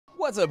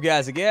What's up,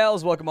 guys and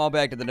gals? Welcome all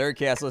back to the Nerd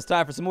Castle. It's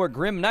time for some more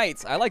Grim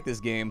Knights. I like this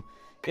game.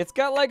 It's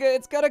got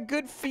a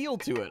good feel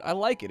to it. I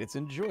like it. It's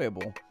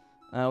enjoyable.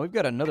 We've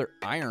got another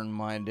iron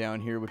mine down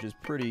here, which is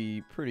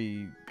pretty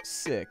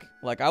sick.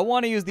 Like, I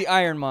want to use the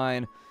iron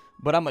mine,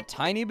 but I'm a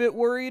tiny bit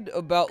worried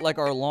about like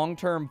our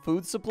long-term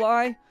food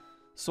supply.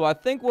 So I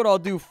think what I'll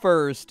do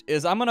first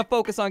is I'm gonna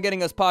focus on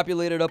getting us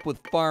populated up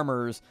with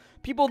farmers,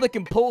 people that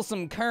can pull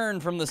some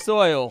kern from the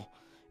soil,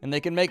 and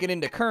they can make it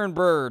into kern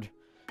bird.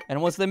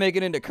 And once they make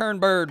it into kern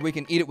bird, we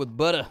can eat it with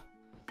butter.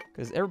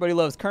 Because everybody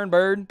loves kern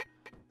bird.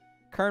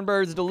 Kern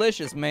bird's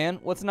delicious, man.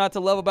 What's not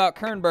to love about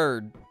kern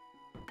bird?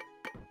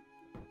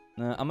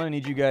 I'm going to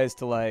need you guys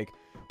to, like...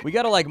 We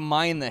got to, like,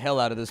 mine the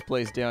hell out of this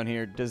place down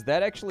here. Does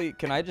that actually...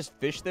 Can I just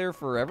fish there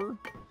forever?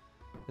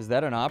 Is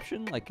that an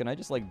option? Like, can I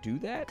just, like, do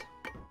that?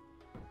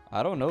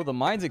 I don't know. The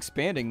mine's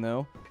expanding,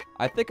 though.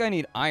 I think I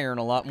need iron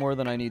a lot more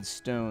than I need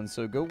stone.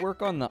 So go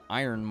work on the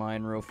iron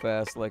mine real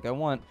fast. Like, I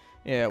want...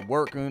 Yeah,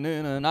 working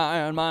in an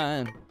iron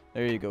mine.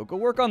 There you go. Go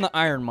work on the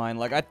iron mine.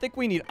 Like, I think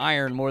we need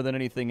iron more than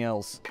anything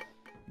else,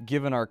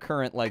 given our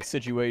current, like,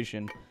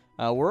 situation.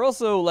 We're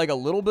also, like, a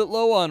little bit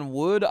low on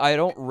wood. I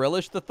don't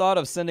relish the thought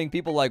of sending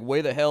people, like,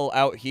 way the hell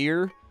out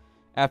here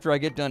after I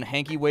get done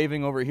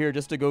hanky-waving over here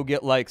just to go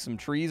get, like, some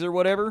trees or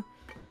whatever.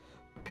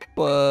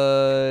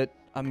 But,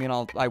 I mean,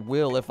 I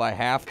will if I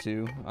have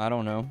to. I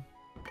don't know.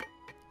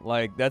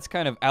 Like, that's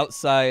kind of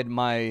outside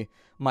my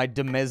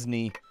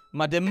demesne.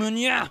 My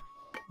demunia!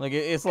 Like,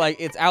 it's like,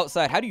 it's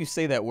outside. How do you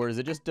say that word? Is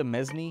it just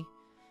demesne? I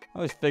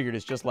always figured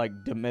it's just like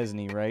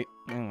demesne, right?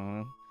 I don't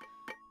know.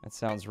 That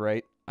sounds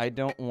right. I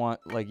don't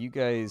want, like, you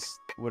guys,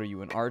 what are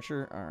you, an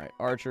archer? Alright,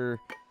 archer.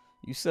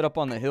 You sit up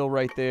on the hill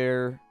right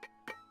there.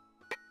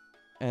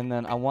 And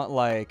then I want,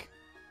 like,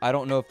 I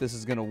don't know if this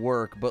is gonna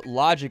work, but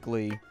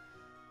logically,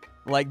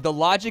 like, the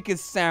logic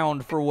is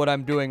sound for what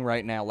I'm doing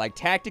right now. Like,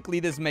 tactically,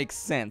 this makes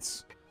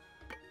sense.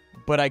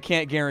 But I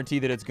can't guarantee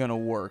that it's gonna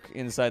work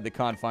inside the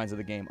confines of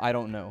the game. I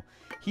don't know.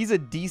 He's a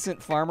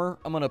decent farmer.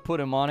 I'm going to put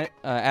him on it.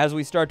 As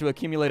we start to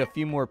accumulate a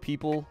few more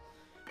people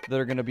that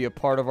are going to be a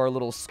part of our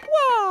little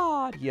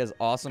squad. He has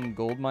awesome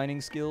gold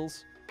mining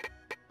skills.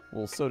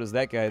 Well, so does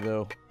that guy,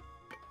 though.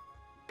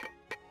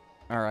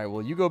 Alright,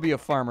 well, you go be a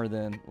farmer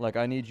then. Like,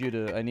 I need you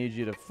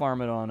to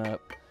farm it on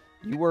up.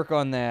 You work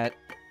on that.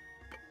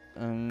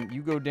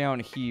 You go down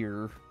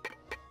here.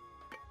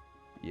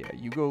 Yeah,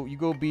 you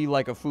go be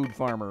like a food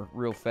farmer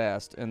real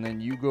fast. And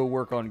then you go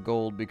work on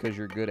gold because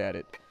you're good at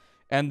it.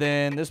 And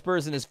then this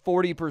person is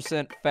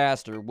 40%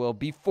 faster. Well,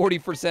 be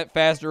 40%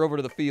 faster over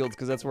to the fields,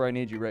 because that's where I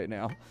need you right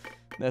now.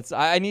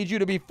 I need you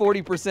to be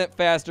 40%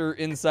 faster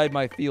inside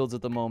my fields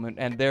at the moment,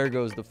 and there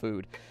goes the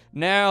food.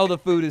 Now the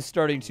food is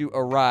starting to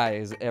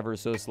arise ever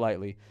so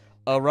slightly.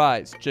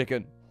 Arise,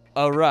 chicken.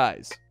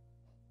 Arise.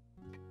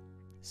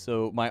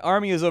 So my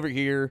army is over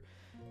here.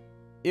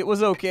 It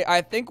was okay.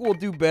 I think we'll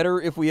do better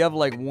if we have,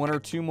 like, 1 or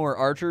 2 more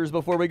archers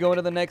before we go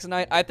into the next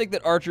night. I think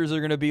that archers are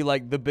going to be,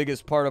 like, the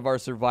biggest part of our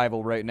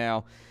survival right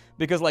now.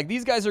 Because, like,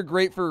 these guys are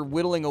great for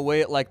whittling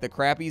away at, like, the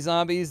crappy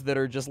zombies that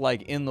are just,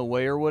 like, in the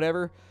way or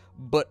whatever.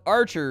 But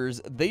archers,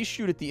 they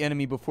shoot at the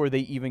enemy before they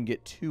even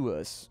get to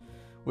us.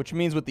 Which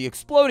means with the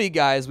explodey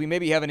guys, we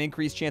maybe have an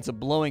increased chance of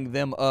blowing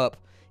them up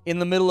in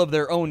the middle of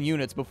their own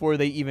units before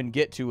they even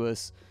get to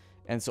us.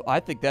 And so I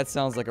think that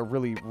sounds like a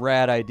really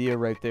rad idea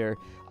right there.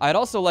 I'd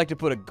also like to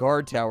put a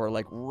guard tower,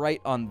 like, right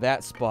on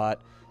that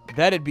spot.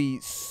 That'd be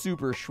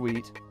super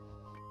sweet.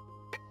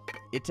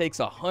 It takes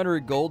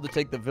 100 gold to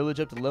take the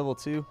village up to level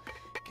 2.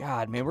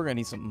 God, man, we're going to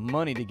need some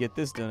money to get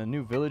this done. A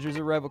new villagers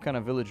arrive? What kind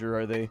of villager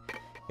are they?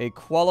 A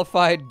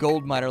qualified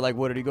gold miner. Like,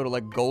 what, did he go to,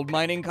 like, gold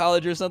mining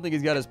college or something?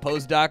 He's got his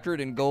postdoctorate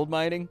in gold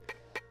mining?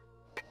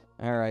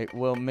 Alright,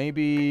 well,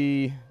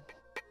 maybe...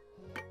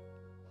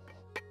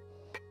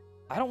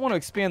 I don't want to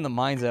expand the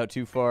mines out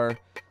too far.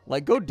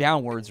 Like, go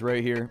downwards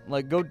right here.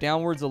 Like, go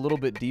downwards a little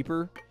bit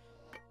deeper.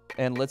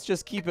 And let's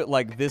just keep it,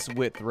 like, this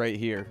width right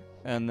here.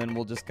 And then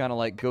we'll just kind of,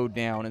 like, go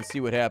down and see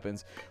what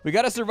happens. We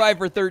got to survive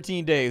for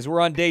 13 days.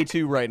 We're on day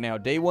 2 right now.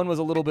 Day 1 was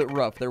a little bit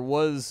rough. There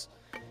was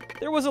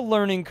a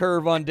learning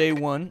curve on day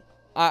 1.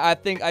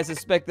 I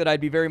suspect that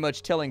I'd be very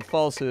much telling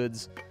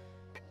falsehoods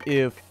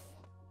if,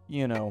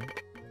 you know,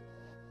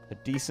 a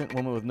decent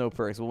woman with no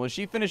perks. Well, when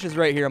she finishes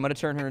right here, I'm going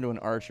to turn her into an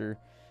archer.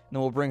 And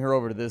then we'll bring her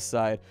over to this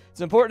side.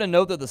 It's important to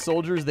note that the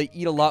soldiers, they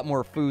eat a lot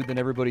more food than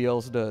everybody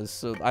else does.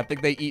 So I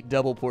think they eat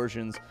double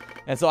portions.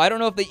 And so I don't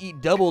know if they eat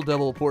double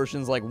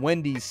portions like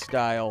Wendy's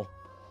style.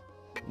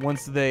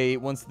 If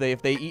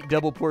they eat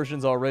double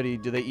portions already,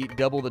 do they eat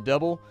double the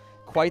double?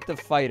 Quite the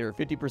fighter.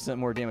 50%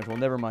 more damage. Well,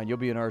 never mind. You'll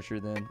be an archer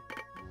then.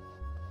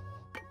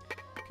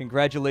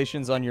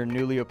 Congratulations on your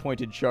newly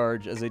appointed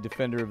charge as a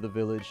defender of the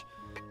village.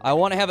 I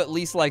want to have at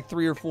least like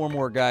 3 or 4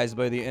 more guys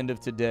by the end of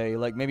today.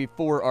 Like maybe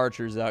 4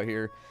 archers out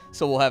here.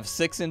 So we'll have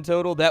 6 in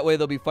total. That way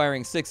they'll be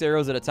firing 6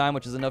 arrows at a time,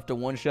 which is enough to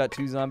one-shot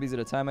 2 zombies at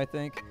a time, I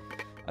think.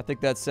 I think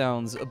that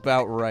sounds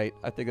about right.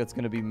 I think that's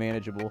going to be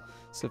manageable.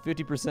 So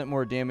 50%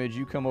 more damage.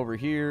 You come over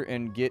here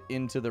and get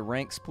into the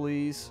ranks,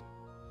 please.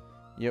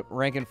 Yep,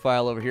 rank and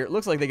file over here. It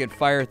looks like they can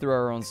fire through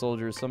our own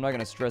soldiers, so I'm not going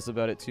to stress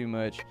about it too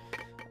much.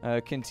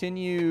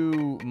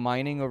 Continue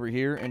mining over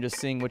here and just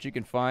seeing what you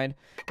can find.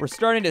 We're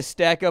starting to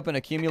stack up and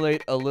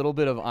accumulate a little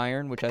bit of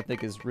iron, which I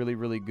think is really,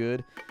 really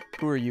good.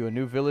 Who are you, a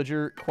new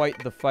villager?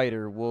 Quite the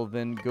fighter. Well,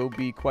 then go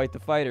be quite the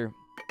fighter.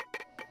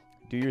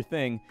 Do your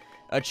thing.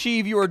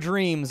 Achieve your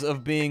dreams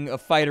of being a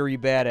fightery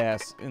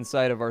badass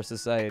inside of our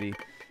society.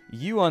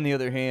 You, on the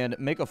other hand,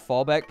 make a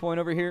fallback point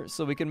over here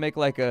so we can make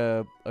like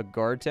a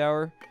guard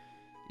tower.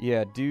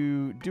 Yeah,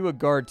 do a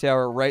guard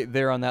tower right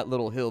there on that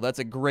little hill. That's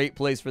a great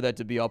place for that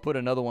to be. I'll put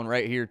another one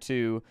right here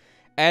too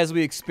as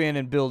we expand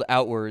and build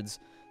outwards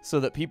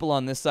so that people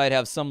on this side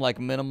have some like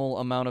minimal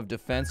amount of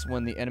defense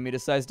when the enemy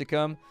decides to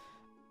come.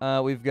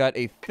 We've got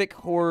a thick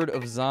horde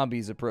of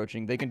zombies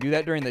approaching. They can do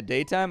that during the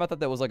daytime. I thought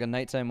that was like a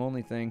nighttime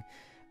only thing.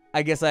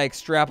 I guess I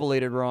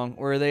extrapolated wrong.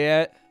 Where are they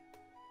at?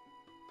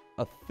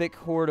 A thick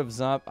horde of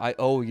zombies.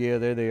 Oh yeah,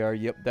 there they are.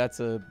 Yep, that's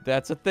a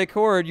thick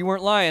horde. You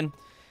weren't lying.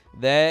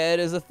 That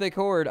is a thick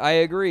horde. I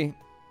agree.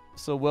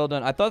 So well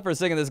done. I thought for a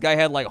second this guy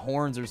had like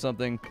horns or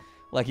something.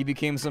 Like he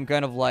became some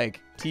kind of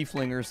like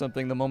tiefling or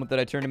something the moment that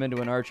I turned him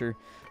into an archer.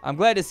 I'm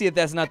glad to see if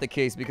that's not the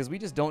case because we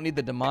just don't need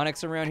the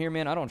demonics around here,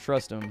 man. I don't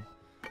trust them.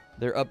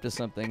 They're up to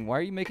something. Why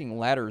are you making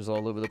ladders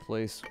all over the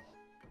place?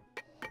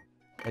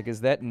 Like,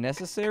 is that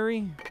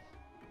necessary?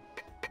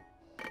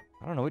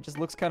 I don't know. It just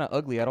looks kind of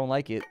ugly. I don't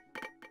like it.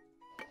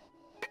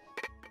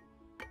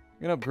 I'm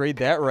going to upgrade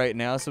that right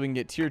now so we can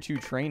get tier 2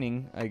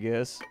 training, I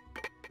guess.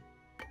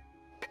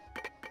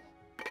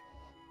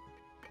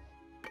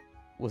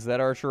 Was that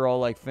archer all,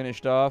 like,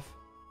 finished off?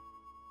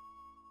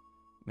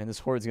 Man, this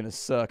horde's going to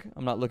suck.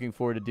 I'm not looking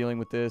forward to dealing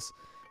with this.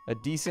 A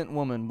decent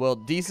woman. Well,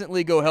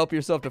 decently go help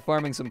yourself to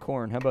farming some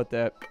corn. How about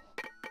that?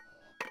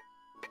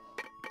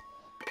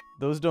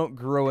 Those don't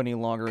grow any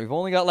longer. We've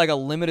only got, like, a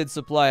limited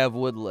supply of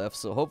wood left,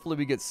 so hopefully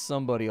we get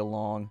somebody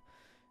along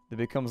that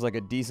becomes, like,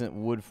 a decent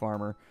wood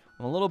farmer.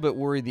 I'm a little bit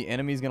worried the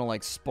enemy's gonna,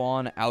 like,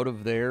 spawn out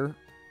of there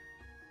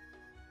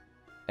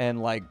and,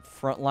 like,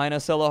 frontline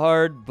us hella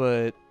hard,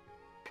 but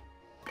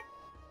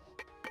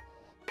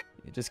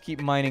just keep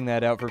mining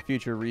that out for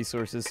future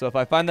resources. So if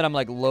I find that I'm,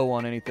 like, low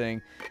on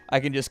anything, I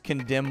can just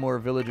condemn more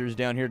villagers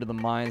down here to the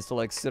mines to,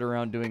 like, sit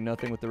around doing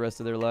nothing with the rest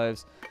of their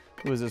lives.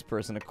 Who is this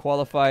person? A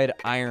qualified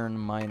iron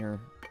miner.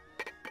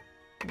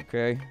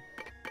 Okay.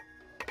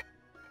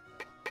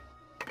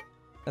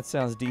 That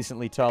sounds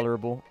decently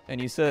tolerable. And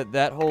you said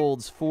that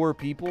holds 4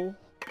 people?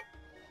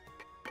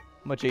 How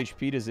much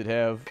HP does it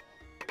have?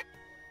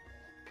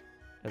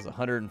 Has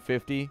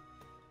 150.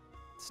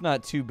 It's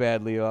not too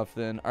badly off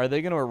then. Are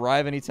they going to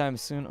arrive anytime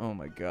soon? Oh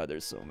my god,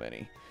 there's so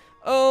many.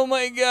 Oh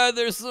my god,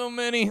 there's so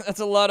many. That's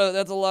a lot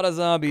of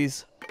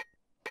zombies.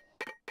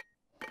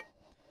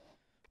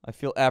 I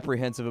feel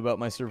apprehensive about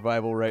my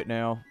survival right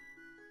now.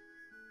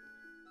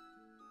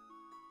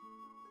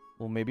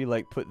 We'll maybe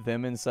like put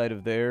them inside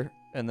of there,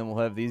 and then we'll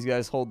have these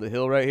guys hold the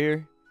hill right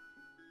here.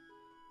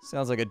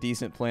 Sounds like a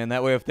decent plan.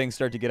 That way if things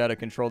start to get out of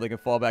control, they can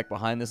fall back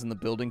behind this and the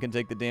building can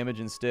take the damage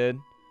instead.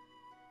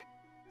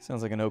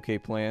 Sounds like an okay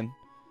plan.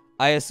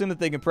 I assume that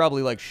they can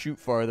probably like shoot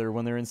farther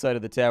when they're inside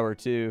of the tower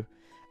too.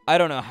 I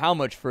don't know how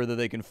much further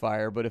they can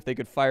fire, but if they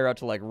could fire out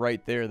to like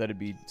right there, that'd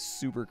be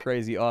super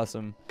crazy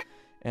awesome.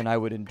 And I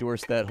would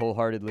endorse that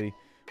wholeheartedly.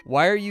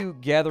 Why are you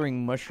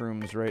gathering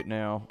mushrooms right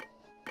now?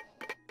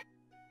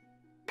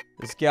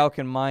 This gal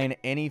can mine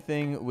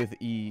anything with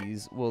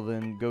ease. Well,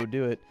 then go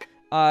do it.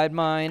 I'd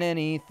mine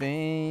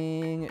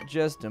anything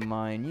just to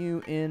mine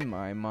you in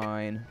my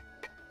mine.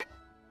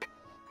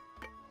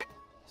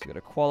 So got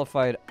a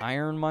qualified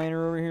iron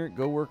miner over here.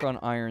 Go work on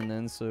iron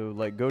then. So,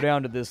 like, go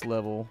down to this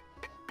level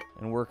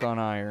and work on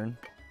iron.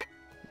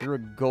 You're a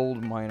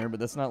gold miner, but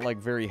that's not, like,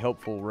 very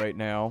helpful right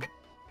now.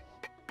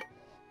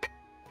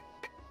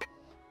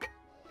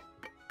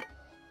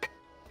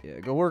 Yeah,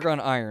 go work on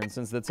iron,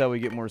 since that's how we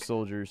get more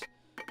soldiers.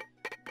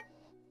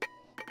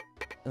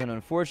 And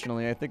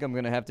unfortunately, I think I'm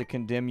going to have to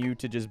condemn you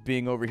to just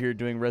being over here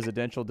doing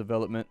residential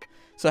development.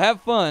 So have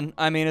fun.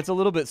 I mean, it's a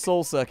little bit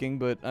soul-sucking,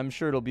 but I'm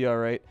sure it'll be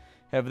alright.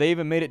 Have they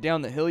even made it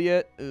down the hill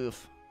yet? Ugh,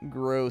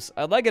 gross.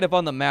 I'd like it if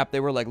on the map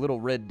they were like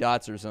little red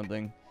dots or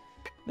something.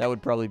 That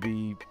would probably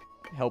be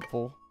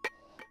helpful.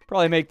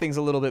 Probably make things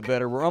a little bit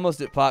better. We're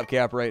almost at pop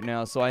cap right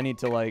now, so I need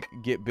to like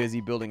get busy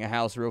building a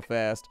house real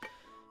fast.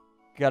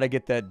 Gotta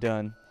get that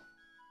done.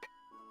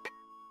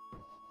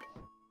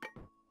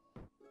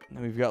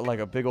 And we've got like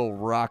a big old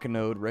rock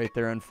node right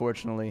there,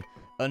 unfortunately.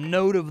 A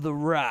node of the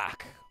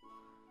rock.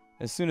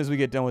 As soon as we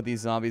get done with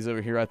these zombies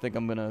over here, I think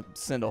I'm going to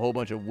send a whole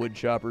bunch of wood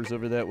choppers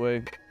over that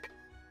way.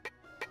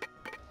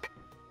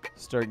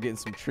 Start getting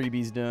some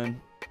treebies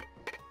done.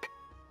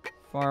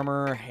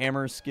 Farmer,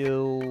 hammer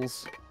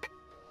skills.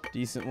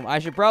 Decent. I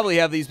should probably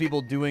have these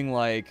people doing,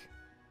 like,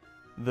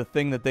 the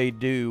thing that they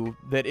do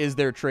that is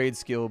their trade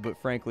skill, but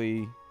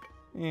frankly,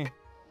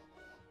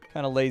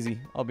 kind of lazy,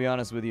 I'll be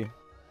honest with you.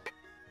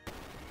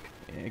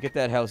 Yeah, get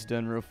that house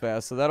done real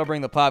fast. So that'll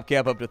bring the pop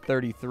cap up to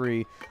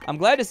 33. I'm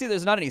glad to see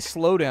there's not any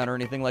slowdown or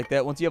anything like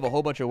that once you have a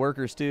whole bunch of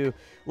workers, too.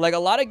 Like, a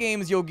lot of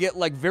games, you'll get,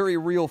 like, very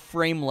real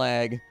frame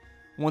lag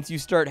once you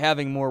start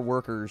having more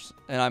workers.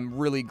 And I'm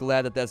really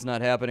glad that that's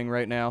not happening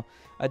right now.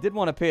 I did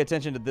want to pay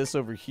attention to this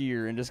over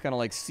here and just kind of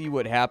like see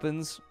what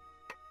happens.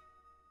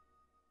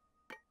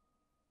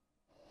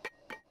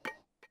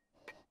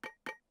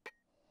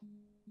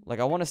 Like,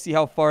 I want to see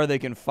how far they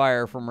can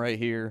fire from right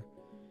here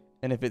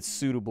and if it's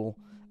suitable.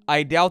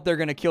 I doubt they're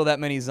going to kill that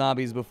many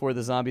zombies before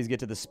the zombies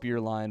get to the spear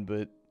line,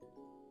 but,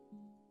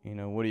 you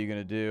know, what are you going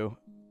to do?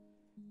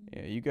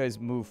 Yeah, you guys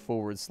move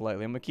forward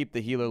slightly. I'm going to keep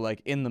the healer,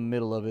 like, in the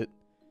middle of it.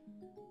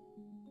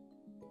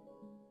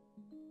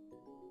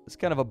 It's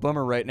kind of a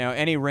bummer right now.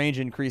 Any range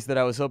increase that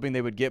I was hoping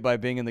they would get by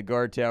being in the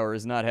guard tower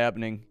is not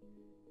happening.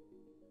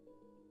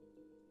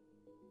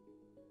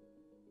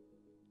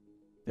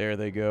 There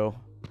they go.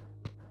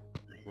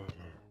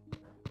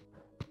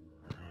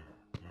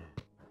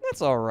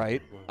 That's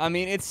alright. I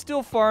mean, it's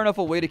still far enough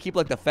away to keep,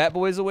 like, the fat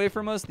boys away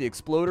from us, the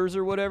exploders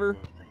or whatever.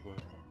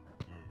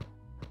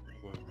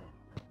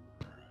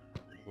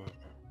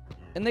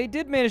 And they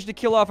did manage to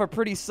kill off a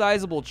pretty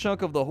sizable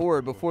chunk of the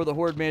horde before the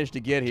horde managed to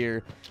get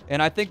here. And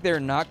I think their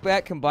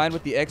knockback combined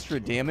with the extra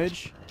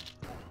damage.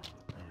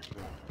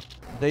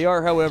 They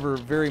are, however,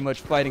 very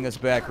much fighting us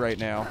back right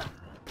now.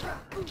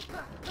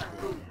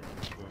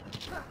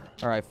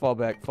 Alright, fall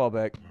back, fall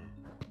back.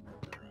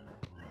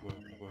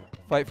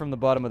 Fight from the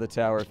bottom of the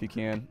tower if you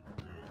can.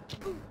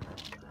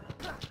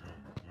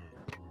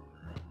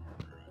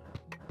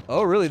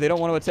 Oh, really? They don't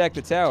want to attack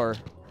the tower.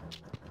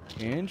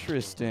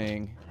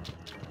 Interesting.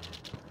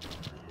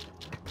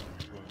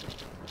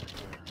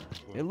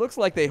 It looks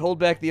like they hold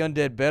back the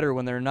undead better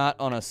when they're not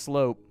on a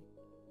slope.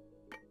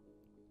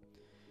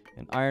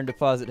 An iron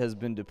deposit has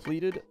been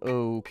depleted.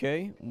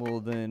 Okay. Well,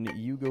 then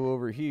you go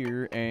over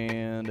here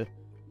and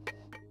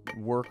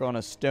work on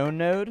a stone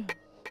node.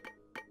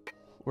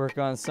 Work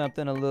on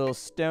something a little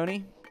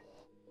stony.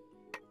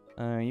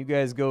 You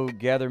guys go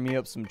gather me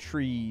up some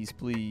trees,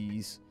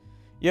 please.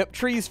 Yep,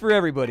 trees for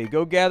everybody.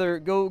 Go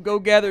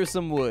gather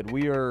some wood.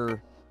 We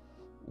are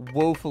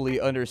woefully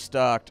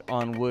understocked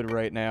on wood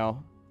right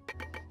now.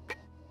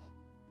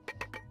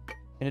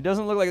 And it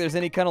doesn't look like there's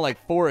any kind of like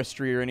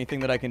forestry or anything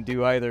that I can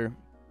do either.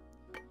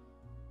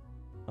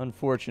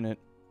 Unfortunate.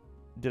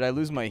 Did I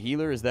lose my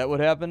healer? Is that what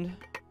happened?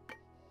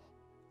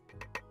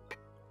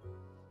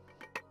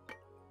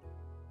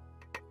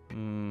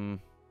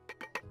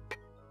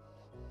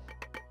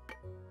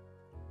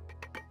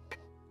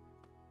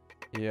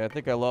 Yeah, I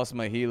think I lost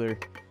my healer.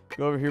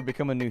 Go over here,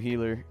 become a new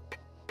healer.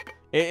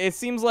 It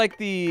seems like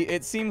the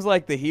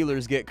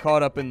healers get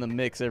caught up in the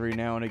mix every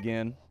now and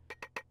again.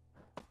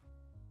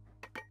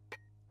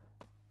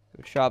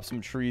 Go chop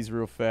some trees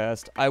real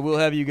fast. I will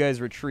have you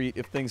guys retreat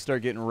if things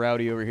start getting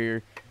rowdy over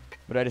here.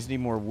 But I just need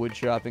more wood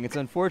chopping. It's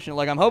unfortunate.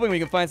 Like, I'm hoping we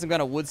can find some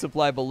kind of wood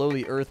supply below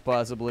the earth,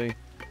 possibly.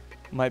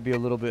 Might be a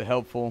little bit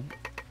helpful.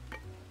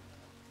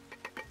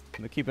 I'm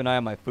gonna keep an eye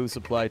on my food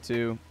supply,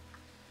 too.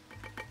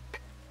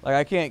 Like,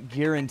 I can't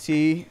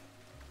guarantee...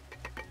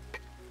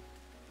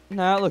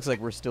 Nah, it looks like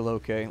we're still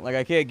okay. Like,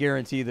 I can't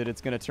guarantee that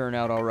it's gonna turn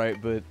out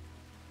alright, but...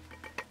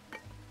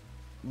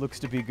 looks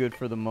to be good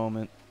for the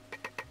moment.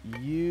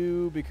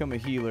 You become a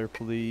healer,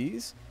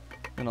 please.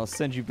 And I'll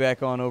send you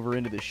back on over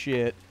into the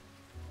shit.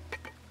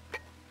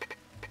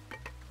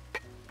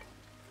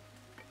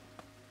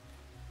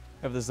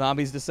 Have the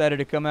zombies decided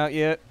to come out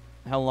yet?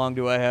 How long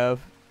do I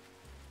have?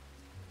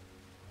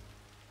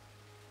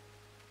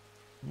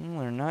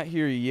 They're not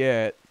here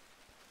yet.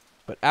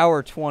 But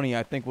hour 20,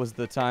 I think, was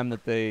the time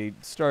that they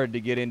started to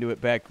get into it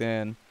back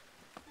then.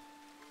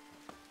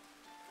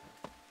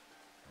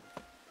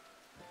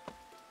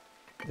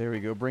 There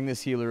we go. Bring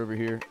this healer over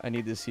here. I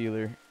need this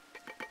healer.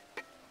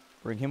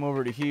 Bring him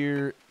over to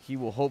here. He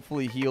will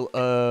hopefully heal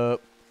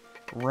up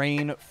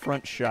Rain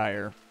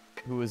Frontshire,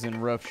 who is in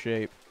rough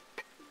shape.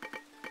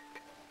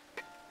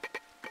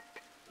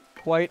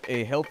 Quite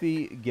a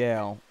healthy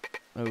gal.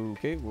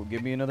 Okay, well,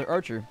 give me another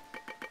archer.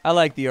 I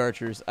like the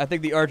archers. I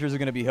think the archers are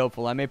going to be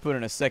helpful. I may put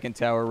in a second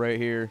tower right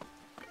here.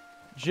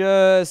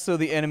 Just so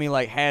the enemy,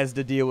 like, has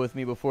to deal with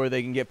me before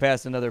they can get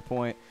past another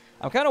point.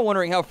 I'm kind of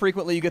wondering how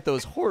frequently you get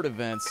those horde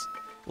events.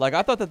 Like,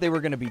 I thought that they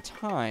were going to be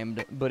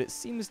timed, but it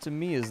seems to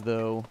me as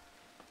though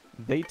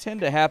they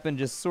tend to happen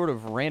just sort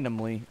of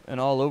randomly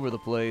and all over the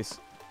place.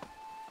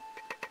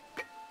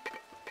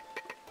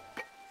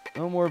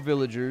 No more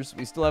villagers.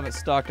 We still haven't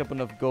stocked up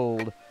enough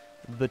gold.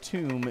 The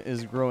tomb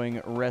is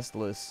growing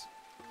restless.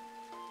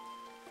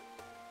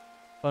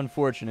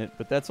 Unfortunate,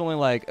 but that's only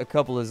like a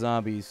couple of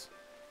zombies.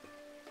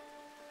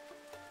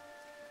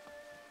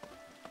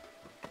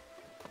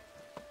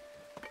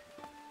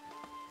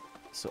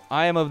 So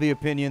I am of the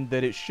opinion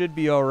that it should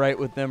be alright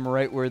with them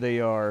right where they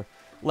are.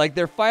 Like,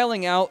 they're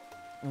filing out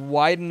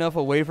wide enough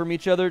away from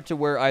each other to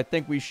where I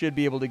think we should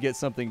be able to get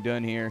something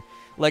done here.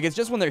 Like, it's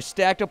just when they're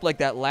stacked up like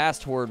that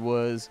last horde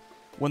was,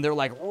 when they're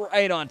like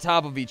right on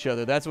top of each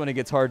other, that's when it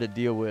gets hard to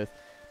deal with.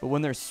 But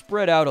when they're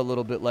spread out a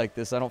little bit like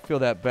this, I don't feel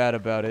that bad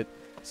about it.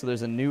 So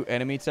there's a new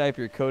enemy type.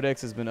 Your codex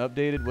has been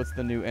updated. What's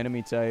the new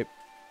enemy type?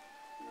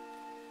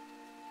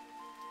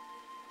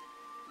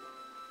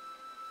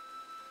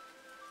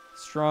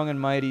 Strong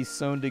and mighty,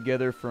 sewn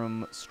together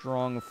from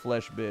strong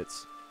flesh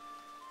bits.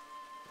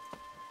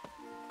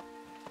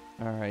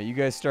 Alright, you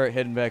guys start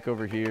heading back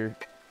over here.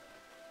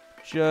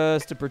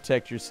 Just to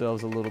protect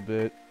yourselves a little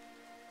bit.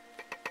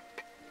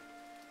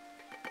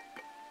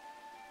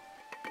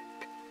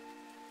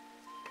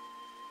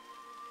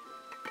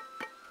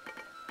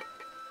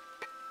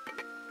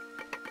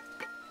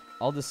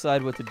 I'll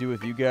decide what to do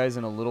with you guys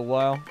in a little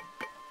while.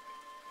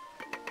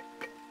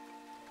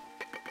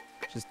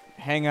 Just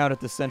hang out at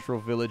the central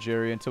village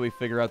area until we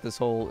figure out this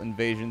whole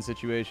invasion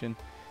situation.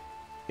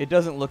 It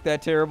doesn't look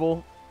that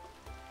terrible.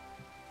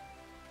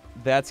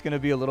 That's going to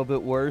be a little bit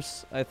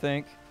worse, I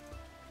think.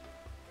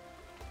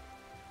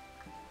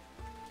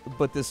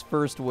 But this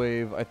first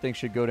wave, I think,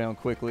 should go down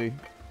quickly.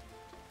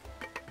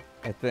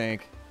 I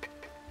think.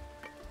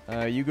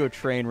 You go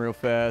train real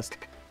fast.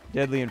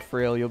 Deadly and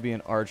frail, you'll be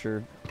an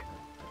archer.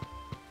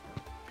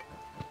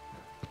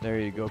 There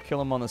you go. Kill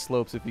him on the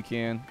slopes if you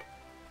can.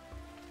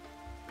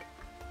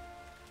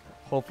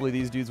 Hopefully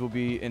these dudes will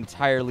be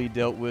entirely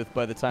dealt with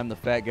by the time the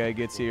fat guy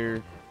gets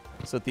here,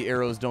 so that the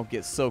arrows don't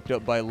get soaked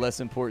up by less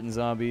important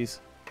zombies.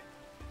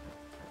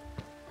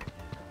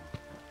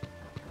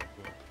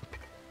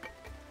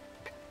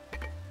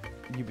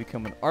 You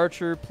become an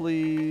archer,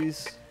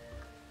 please.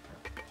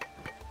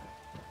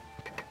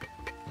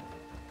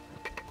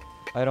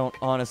 I don't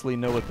honestly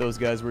know what those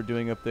guys were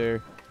doing up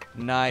there.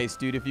 Nice,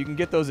 dude. If you can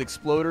get those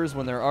exploders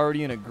when they're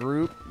already in a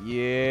group,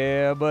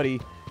 yeah, buddy.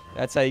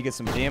 That's how you get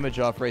some damage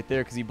off right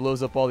there, because he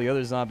blows up all the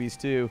other zombies,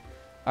 too.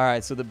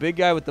 Alright, so the big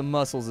guy with the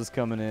muscles is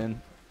coming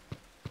in.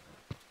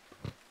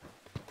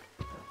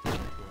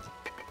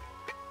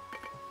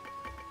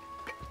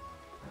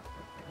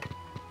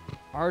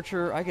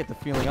 Archer, I get the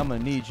feeling I'm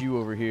going to need you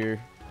over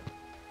here.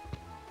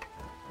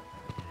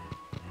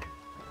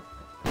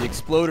 The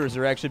exploders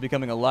are actually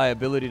becoming a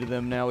liability to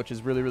them now, which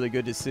is really, really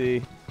good to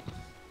see.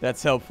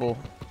 That's helpful.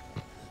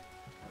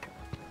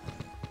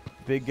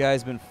 Big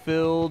guy's been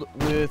filled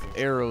with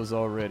arrows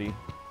already.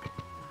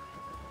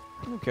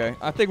 Okay,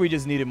 I think we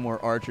just needed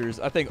more archers.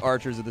 I think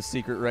archers are the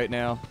secret right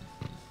now.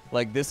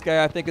 Like, this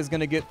guy I think is going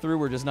to get through.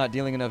 We're just not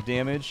dealing enough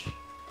damage.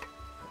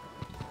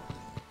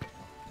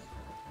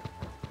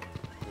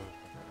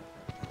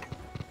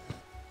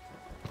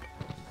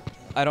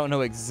 I don't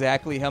know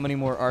exactly how many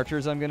more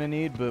archers I'm going to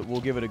need, but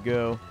we'll give it a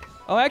go.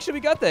 Oh, actually, we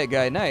got that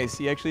guy. Nice.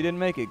 He actually didn't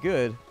make it.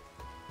 Good.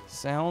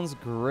 Sounds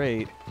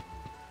great.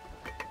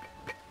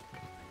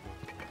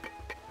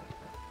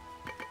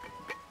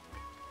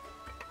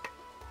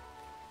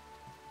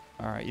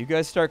 Alright, you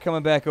guys start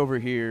coming back over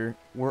here.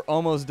 We're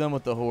almost done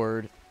with the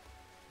horde.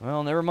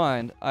 Well, never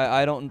mind.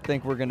 I don't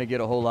think we're going to get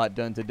a whole lot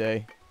done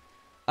today.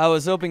 I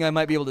was hoping I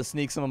might be able to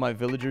sneak some of my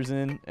villagers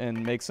in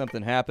and make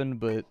something happen,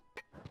 but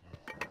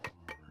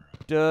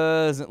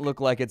doesn't look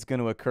like it's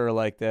going to occur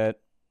like that.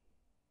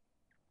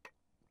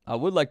 I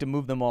would like to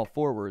move them all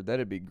forward.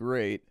 That'd be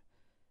great.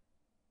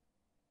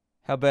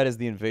 How bad is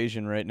the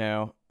invasion right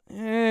now?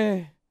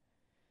 It's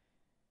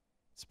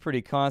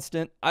pretty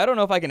constant. I don't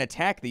know if I can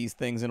attack these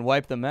things and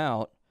wipe them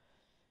out.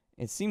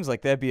 It seems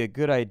like that'd be a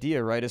good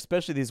idea, right?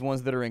 Especially these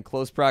ones that are in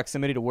close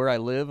proximity to where I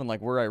live and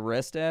like where I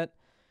rest at.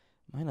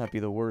 Might not be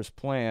the worst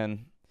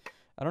plan.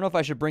 I don't know if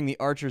I should bring the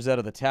archers out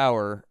of the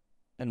tower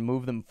and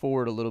move them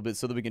forward a little bit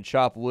so that we can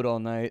chop wood all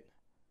night.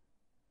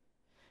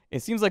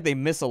 It seems like they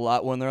miss a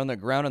lot when they're on the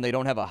ground and they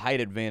don't have a height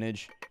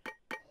advantage.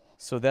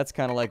 So that's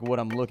kind of like what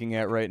I'm looking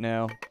at right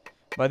now.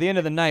 By the end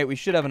of the night, we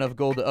should have enough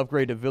gold to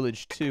upgrade to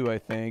Village 2, I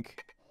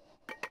think.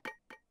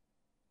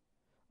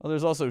 Oh,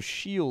 there's also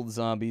shield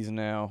zombies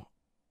now.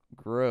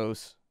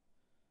 Gross.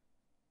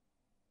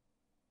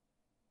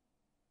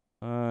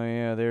 Oh,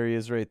 yeah, there he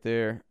is right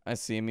there. I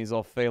see him. He's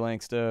all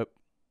phalanxed up.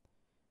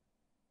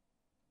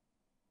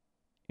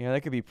 Yeah,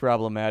 that could be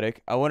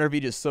problematic. I wonder if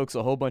he just soaks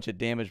a whole bunch of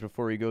damage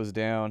before he goes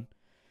down.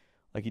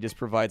 Like he just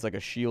provides like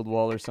a shield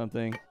wall or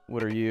something.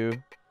 What are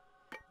you?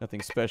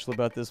 Nothing special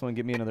about this one.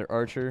 Give me another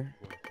archer.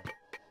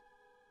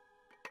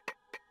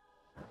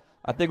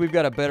 I think we've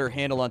got a better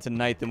handle on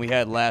tonight than we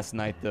had last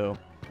night, though.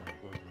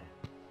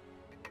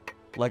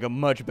 Like a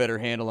much better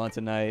handle on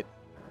tonight.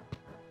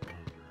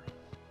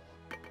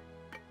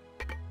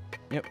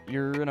 Yep,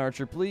 you're an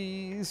archer,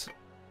 please.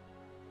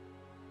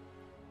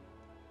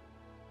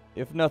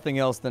 If nothing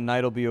else, the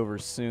night will be over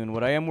soon.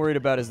 What I am worried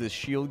about is this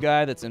shield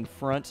guy that's in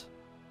front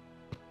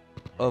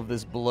of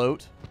this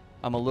bloat.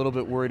 I'm a little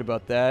bit worried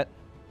about that.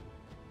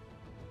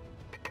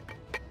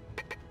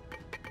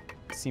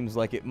 Seems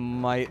like it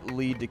might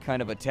lead to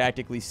kind of a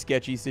tactically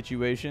sketchy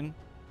situation.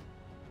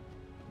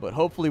 But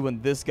hopefully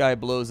when this guy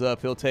blows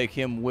up, he'll take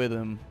him with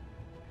him.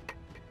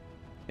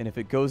 And if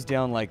it goes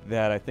down like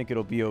that, I think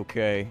it'll be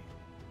okay.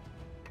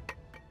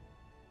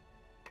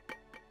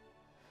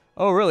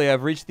 Oh, really?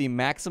 I've reached the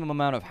maximum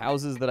amount of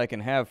houses that I can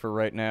have for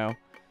right now.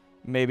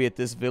 Maybe at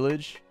this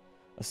village.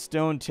 A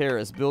stone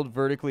terrace. Build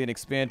vertically and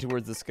expand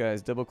towards the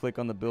skies. Double-click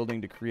on the building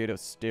to create a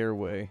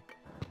stairway.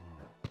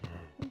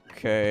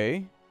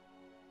 Okay.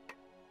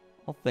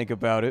 I'll think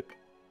about it.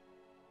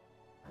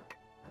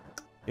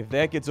 If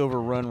that gets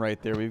overrun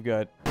right there, we've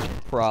got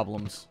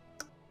problems.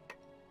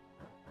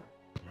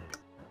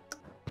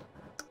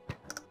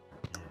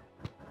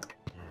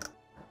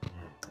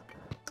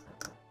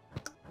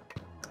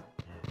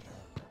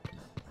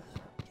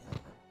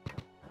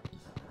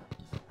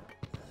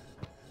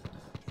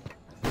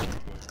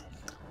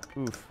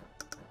 Oof.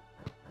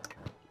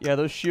 Yeah,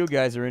 those shield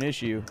guys are an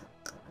issue.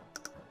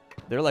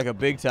 They're like a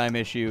big-time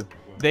issue.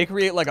 They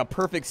create like a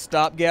perfect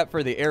stopgap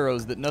for the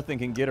arrows that nothing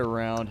can get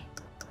around.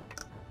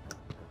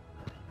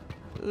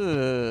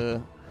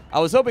 Ugh. I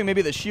was hoping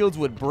maybe the shields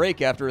would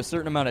break after a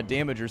certain amount of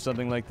damage or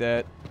something like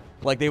that.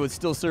 Like they would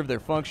still serve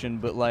their function,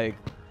 but like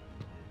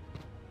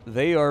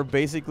they are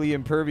basically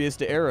impervious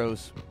to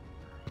arrows.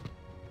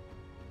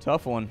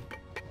 Tough one.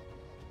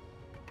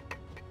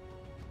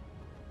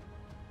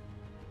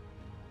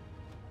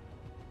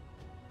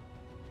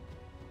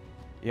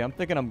 Yeah, I'm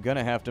thinking I'm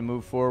gonna have to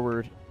move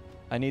forward.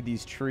 I need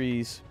these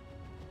trees.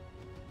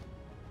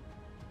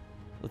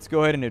 Let's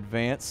go ahead and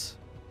advance.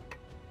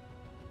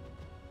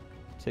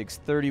 Takes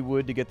 30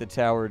 wood to get the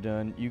tower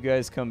done. You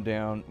guys come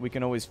down. We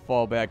can always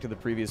fall back to the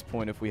previous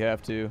point if we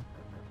have to.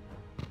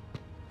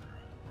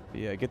 But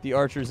yeah, get the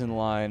archers in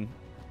line.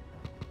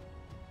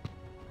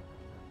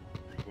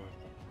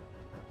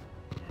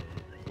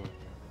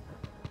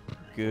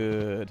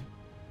 Good.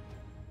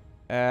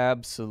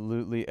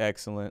 Absolutely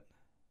excellent.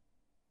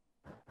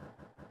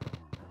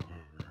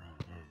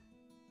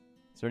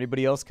 Is there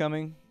anybody else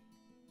coming?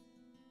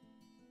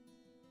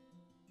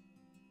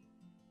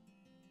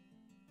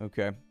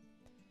 Okay.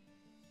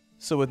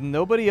 So with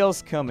nobody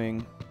else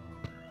coming,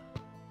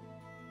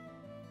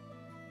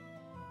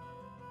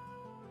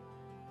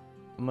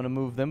 I'm going to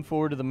move them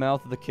forward to the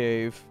mouth of the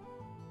cave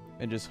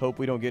and just hope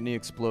we don't get any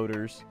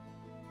exploders.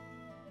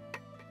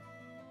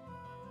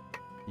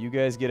 You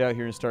guys get out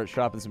here and start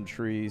chopping some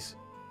trees.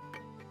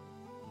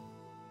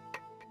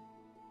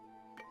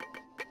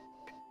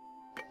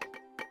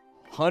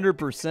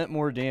 %100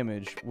 more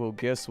damage. Well,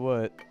 guess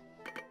what?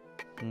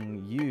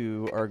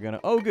 You are gonna...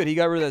 Oh, good. He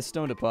got rid of that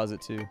stone deposit,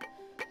 too.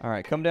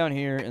 Alright, come down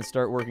here and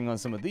start working on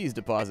some of these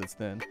deposits,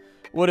 then.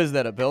 What is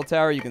that, a bell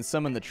tower? You can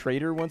summon the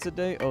trader once a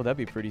day? Oh, that'd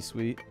be pretty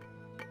sweet.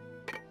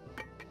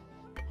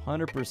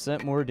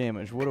 100% more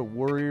damage. What a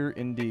warrior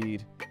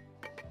indeed.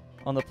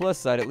 On the plus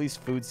side, at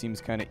least food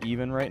seems kind of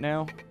even right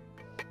now.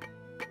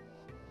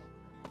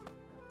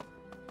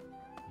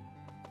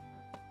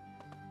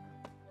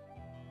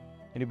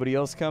 Anybody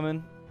else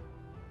coming?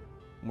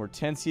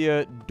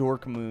 Mortensia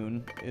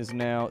Dorkmoon is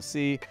now...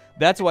 See,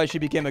 that's why she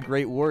became a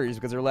great warrior,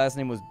 because her last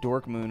name was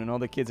Dorkmoon, and all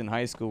the kids in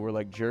high school were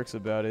like jerks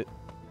about it.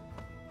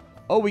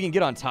 Oh, we can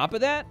get on top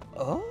of that?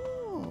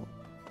 Oh.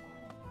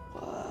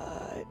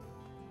 What?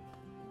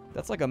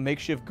 That's like a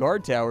makeshift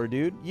guard tower,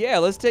 dude. Yeah,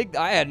 let's take...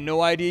 I had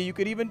no idea you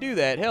could even do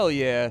that. Hell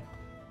yeah.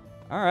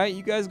 All right,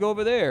 you guys go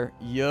over there.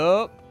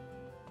 Yup.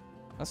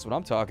 That's what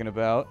I'm talking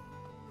about.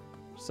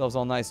 Yourselves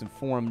all nice and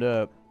formed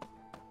up.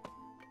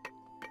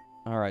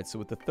 Alright, so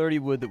with the 30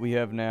 wood that we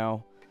have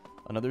now,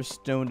 another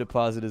stone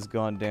deposit has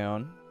gone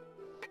down.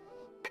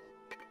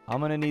 I'm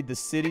going to need the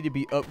city to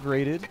be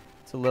upgraded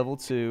to level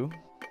 2.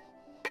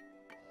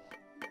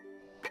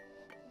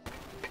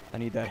 I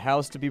need that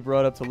house to be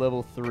brought up to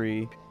level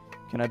 3.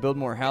 Can I build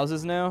more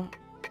houses now?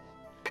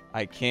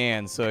 I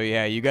can, so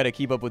yeah, you got to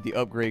keep up with the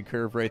upgrade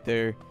curve right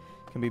there.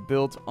 Can be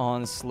built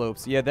on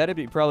slopes. Yeah, that'd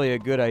be probably a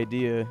good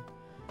idea.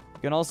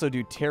 You can also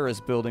do terrace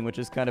building, which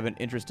is kind of an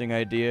interesting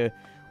idea.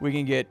 We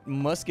can get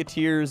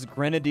musketeers,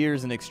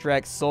 grenadiers, and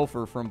extract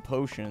sulfur from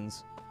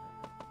potions.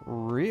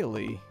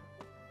 Really?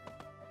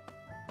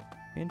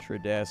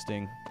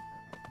 Interesting.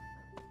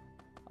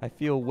 I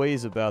feel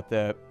ways about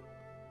that.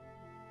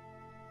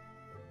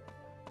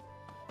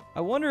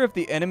 I wonder if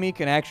the enemy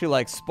can actually,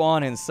 like,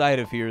 spawn inside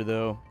of here,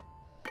 though.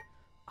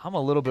 I'm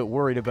a little bit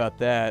worried about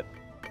that.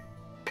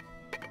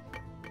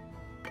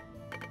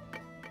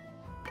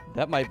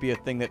 That might be a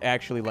thing that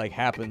actually, like,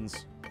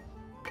 happens.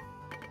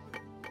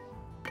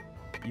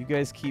 You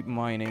guys keep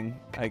mining,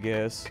 I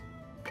guess.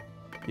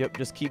 Yep,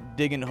 just keep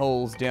digging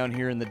holes down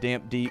here in the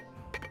damp deep.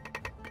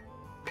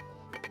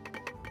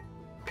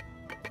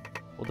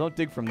 Well, don't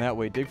dig from that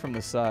way. Dig from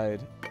the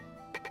side.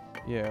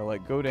 Yeah,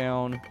 like, go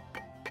down.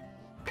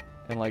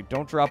 And, like,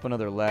 don't drop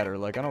another ladder.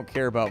 Like, I don't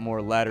care about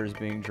more ladders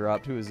being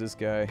dropped. Who is this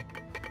guy?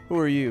 Who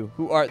are you?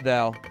 Who art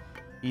thou?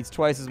 Eats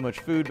twice as much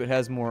food, but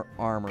has more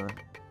armor.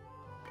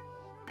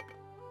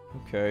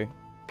 Okay.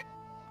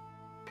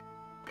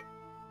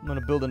 I'm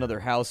gonna build another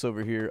house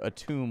over here. A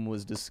tomb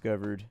was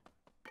discovered.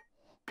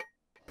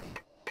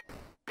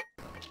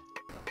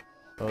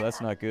 Oh,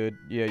 that's not good.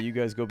 Yeah, you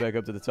guys go back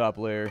up to the top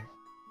layer.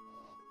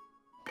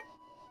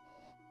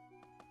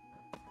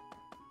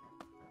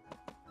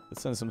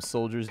 Let's send some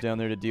soldiers down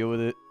there to deal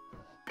with it.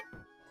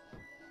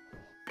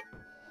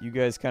 You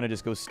guys kind of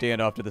just go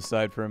stand off to the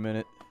side for a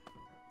minute.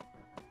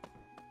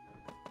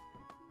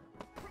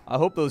 I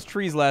hope those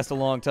trees last a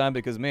long time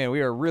because, man,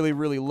 we are really,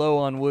 really low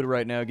on wood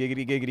right now.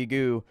 Giggity, giggity,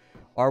 goo.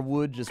 Our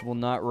wood just will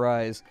not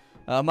rise.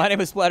 My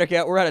name is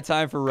Splattercat. We're out of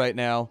time for right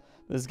now.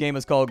 This game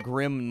is called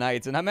Grim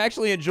Knights, and I'm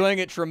actually enjoying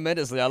it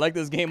tremendously. I like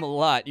this game a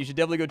lot. You should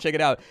definitely go check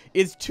it out.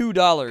 It's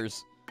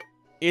 $2.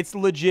 It's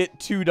legit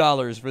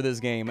 $2 for this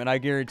game, and I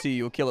guarantee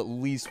you'll kill at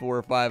least 4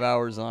 or 5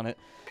 hours on it.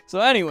 So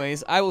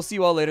anyways, I will see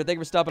you all later. Thank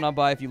you for stopping on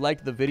by. If you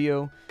liked the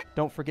video,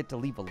 don't forget to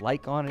leave a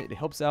like on it. It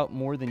helps out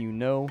more than you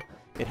know.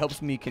 It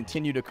helps me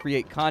continue to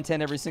create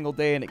content every single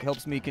day, and it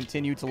helps me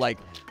continue to, like,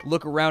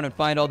 look around and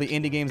find all the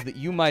indie games that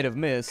you might have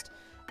missed.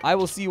 I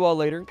will see you all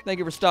later. Thank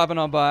you for stopping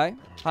on by.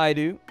 Hi,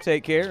 do.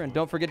 Take care, and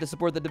don't forget to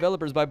support the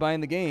developers by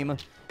buying the game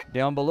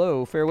down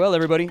below. Farewell,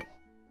 everybody.